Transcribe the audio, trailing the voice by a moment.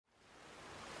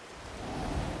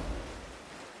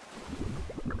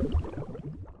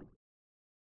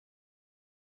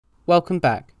welcome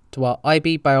back to our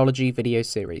IB Biology video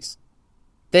series.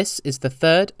 This is the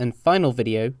third and final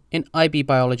video in IB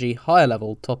Biology Higher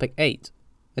Level Topic 8,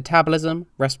 Metabolism,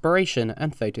 Respiration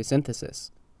and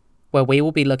Photosynthesis, where we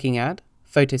will be looking at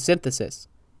photosynthesis,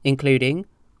 including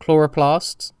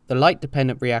chloroplasts, the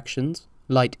light-dependent reactions,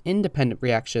 light-independent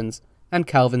reactions, and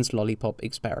Calvin's lollipop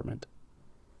experiment.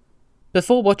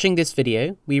 Before watching this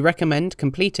video, we recommend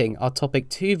completing our Topic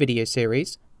 2 video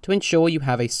series to ensure you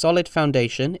have a solid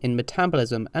foundation in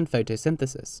metabolism and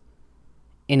photosynthesis.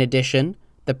 In addition,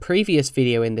 the previous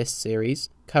video in this series,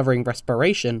 covering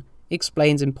respiration,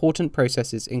 explains important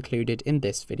processes included in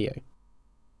this video.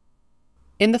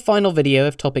 In the final video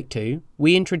of Topic 2,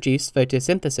 we introduce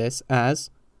photosynthesis as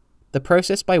the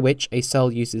process by which a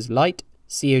cell uses light,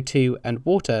 CO2 and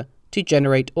water to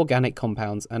generate organic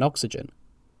compounds and oxygen.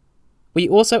 We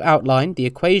also outlined the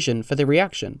equation for the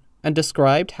reaction and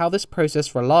described how this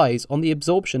process relies on the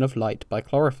absorption of light by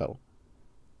chlorophyll.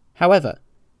 However,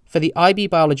 for the IB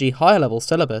Biology Higher Level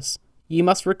syllabus, you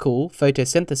must recall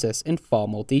photosynthesis in far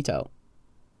more detail.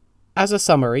 As a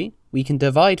summary, we can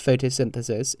divide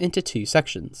photosynthesis into two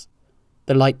sections,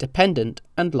 the light-dependent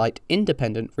and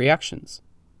light-independent reactions.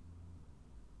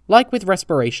 Like with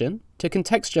respiration, to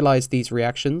contextualize these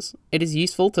reactions, it is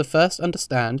useful to first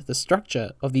understand the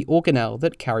structure of the organelle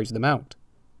that carries them out,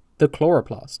 the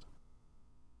chloroplast.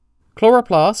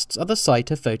 Chloroplasts are the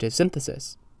site of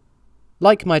photosynthesis.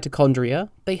 Like mitochondria,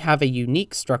 they have a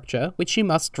unique structure which you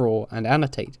must draw and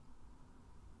annotate.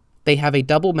 They have a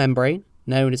double membrane,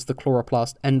 known as the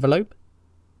chloroplast envelope.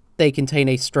 They contain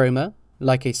a stroma,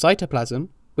 like a cytoplasm,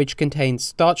 which contains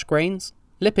starch grains,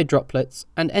 lipid droplets,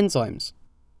 and enzymes,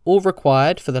 all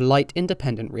required for the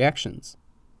light-independent reactions.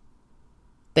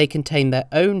 They contain their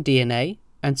own DNA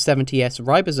and 70S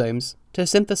ribosomes to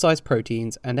synthesize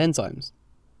proteins and enzymes.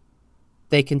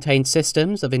 They contain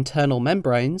systems of internal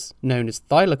membranes, known as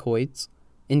thylakoids,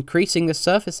 increasing the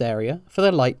surface area for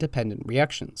the light-dependent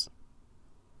reactions.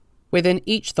 Within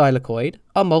each thylakoid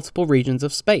are multiple regions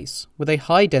of space with a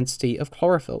high density of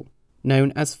chlorophyll,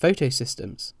 known as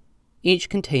photosystems, each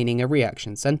containing a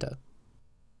reaction center.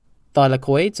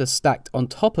 Thylakoids are stacked on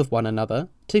top of one another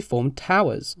to form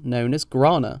towers, known as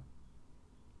grana.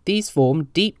 These form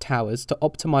deep towers to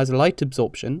optimize light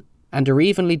absorption and are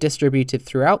evenly distributed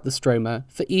throughout the stroma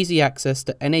for easy access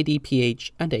to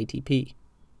NADPH and ATP.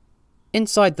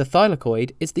 Inside the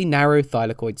thylakoid is the narrow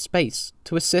thylakoid space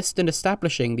to assist in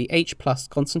establishing the H+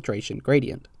 concentration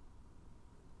gradient.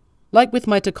 Like with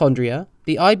mitochondria,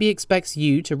 the IB expects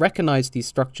you to recognize these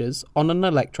structures on an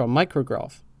electron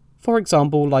micrograph, for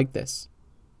example like this.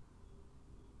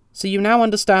 So you now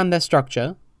understand their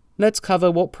structure, let's cover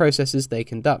what processes they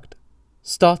conduct,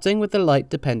 starting with the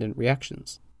light-dependent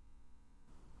reactions.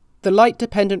 The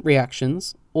light-dependent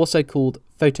reactions, also called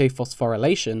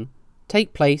photophosphorylation,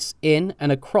 take place in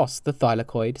and across the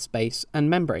thylakoid space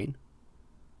and membrane.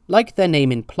 Like their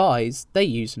name implies, they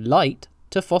use light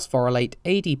to phosphorylate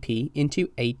ADP into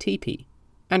ATP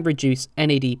and reduce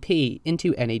NADP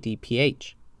into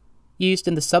NADPH, used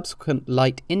in the subsequent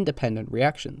light-independent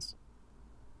reactions.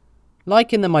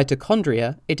 Like in the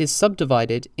mitochondria, it is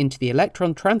subdivided into the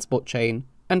electron transport chain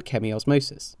and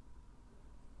chemiosmosis.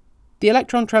 The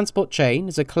electron transport chain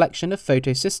is a collection of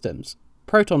photosystems,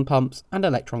 proton pumps and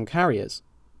electron carriers,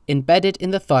 embedded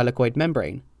in the thylakoid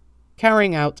membrane,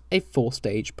 carrying out a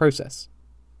four-stage process.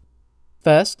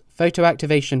 First,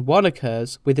 photoactivation 1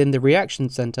 occurs within the reaction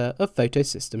center of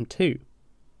photosystem 2.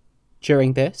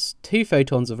 During this, 2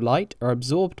 photons of light are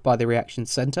absorbed by the reaction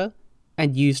center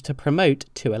and used to promote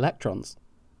 2 electrons,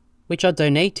 which are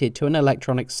donated to an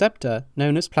electron acceptor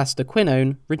known as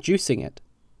plastoquinone, reducing it.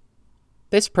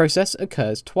 This process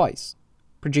occurs twice,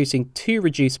 producing 2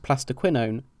 reduced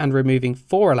plastoquinone and removing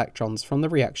 4 electrons from the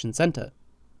reaction center.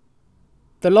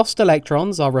 The lost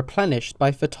electrons are replenished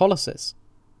by photolysis,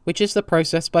 which is the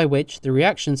process by which the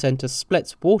reaction center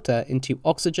splits water into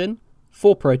oxygen,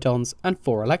 4 protons and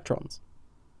 4 electrons.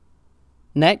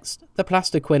 Next, the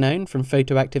plastoquinone from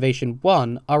photoactivation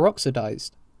 1 are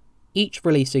oxidized, each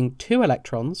releasing 2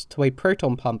 electrons to a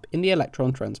proton pump in the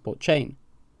electron transport chain.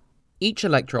 Each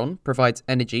electron provides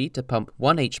energy to pump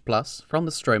 1 H+ from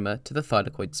the stroma to the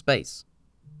thylakoid space,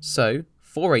 so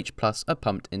 4 H+ are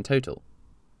pumped in total.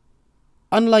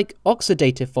 Unlike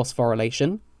oxidative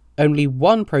phosphorylation, only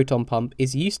 1 proton pump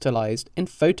is utilized in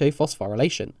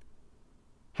photophosphorylation.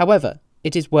 However,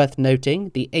 it is worth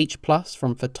noting the H+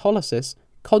 from photolysis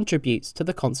contributes to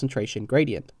the concentration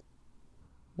gradient.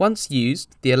 Once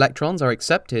used, the electrons are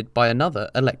accepted by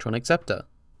another electron acceptor,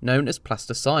 known as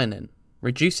plastocyanin,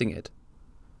 reducing it.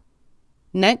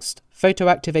 Next,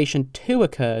 photoactivation 2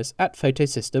 occurs at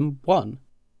photosystem 1.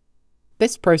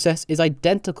 This process is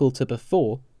identical to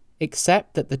before,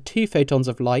 except that the 2 photons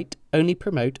of light only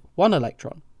promote 1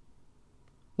 electron.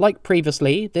 Like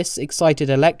previously, this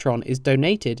excited electron is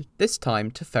donated, this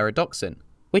time to ferredoxin,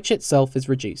 which itself is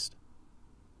reduced.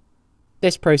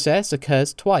 This process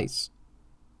occurs twice,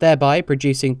 thereby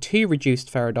producing 2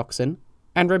 reduced ferredoxin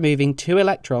and removing 2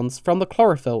 electrons from the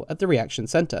chlorophyll at the reaction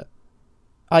center,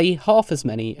 i.e. half as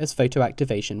many as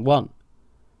photoactivation 1.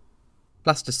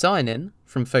 Plastocyanin,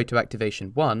 from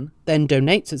photoactivation 1, then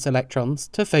donates its electrons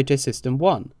to photosystem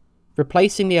 1,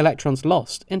 replacing the electrons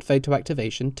lost in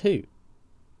photoactivation 2.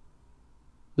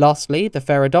 Lastly, the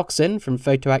ferredoxin from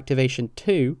photoactivation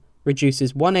 2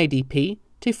 reduces 1 ADP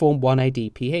to form 1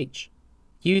 ADPH,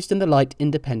 used in the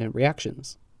light-independent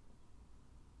reactions.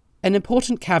 An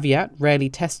important caveat rarely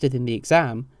tested in the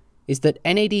exam is that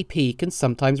NADP can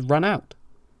sometimes run out,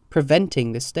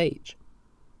 preventing this stage.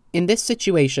 In this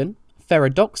situation,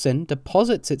 ferredoxin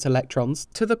deposits its electrons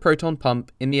to the proton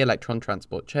pump in the electron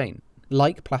transport chain,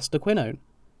 like plastoquinone,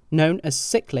 known as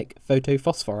cyclic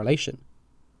photophosphorylation.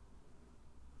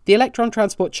 The electron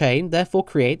transport chain therefore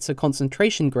creates a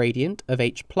concentration gradient of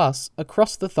H+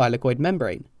 across the thylakoid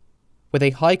membrane, with a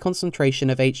high concentration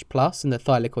of H+ in the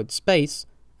thylakoid space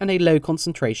and a low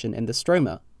concentration in the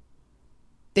stroma.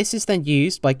 This is then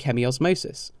used by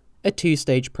chemiosmosis, a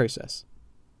 2-stage process.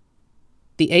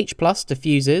 The H+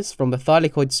 diffuses from the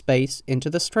thylakoid space into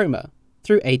the stroma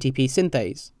through ATP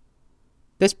synthase.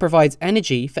 This provides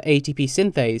energy for ATP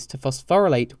synthase to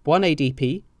phosphorylate 1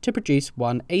 ADP to produce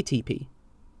 1 ATP.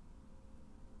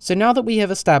 So now that we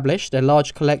have established a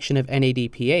large collection of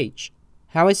NADPH,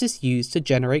 how is this used to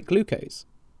generate glucose?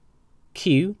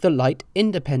 Cue the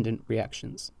light-independent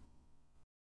reactions.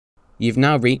 You've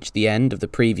now reached the end of the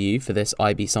preview for this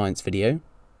IB Science video.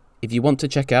 If you want to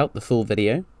check out the full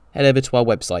video, head over to our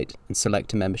website and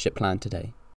select a membership plan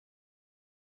today.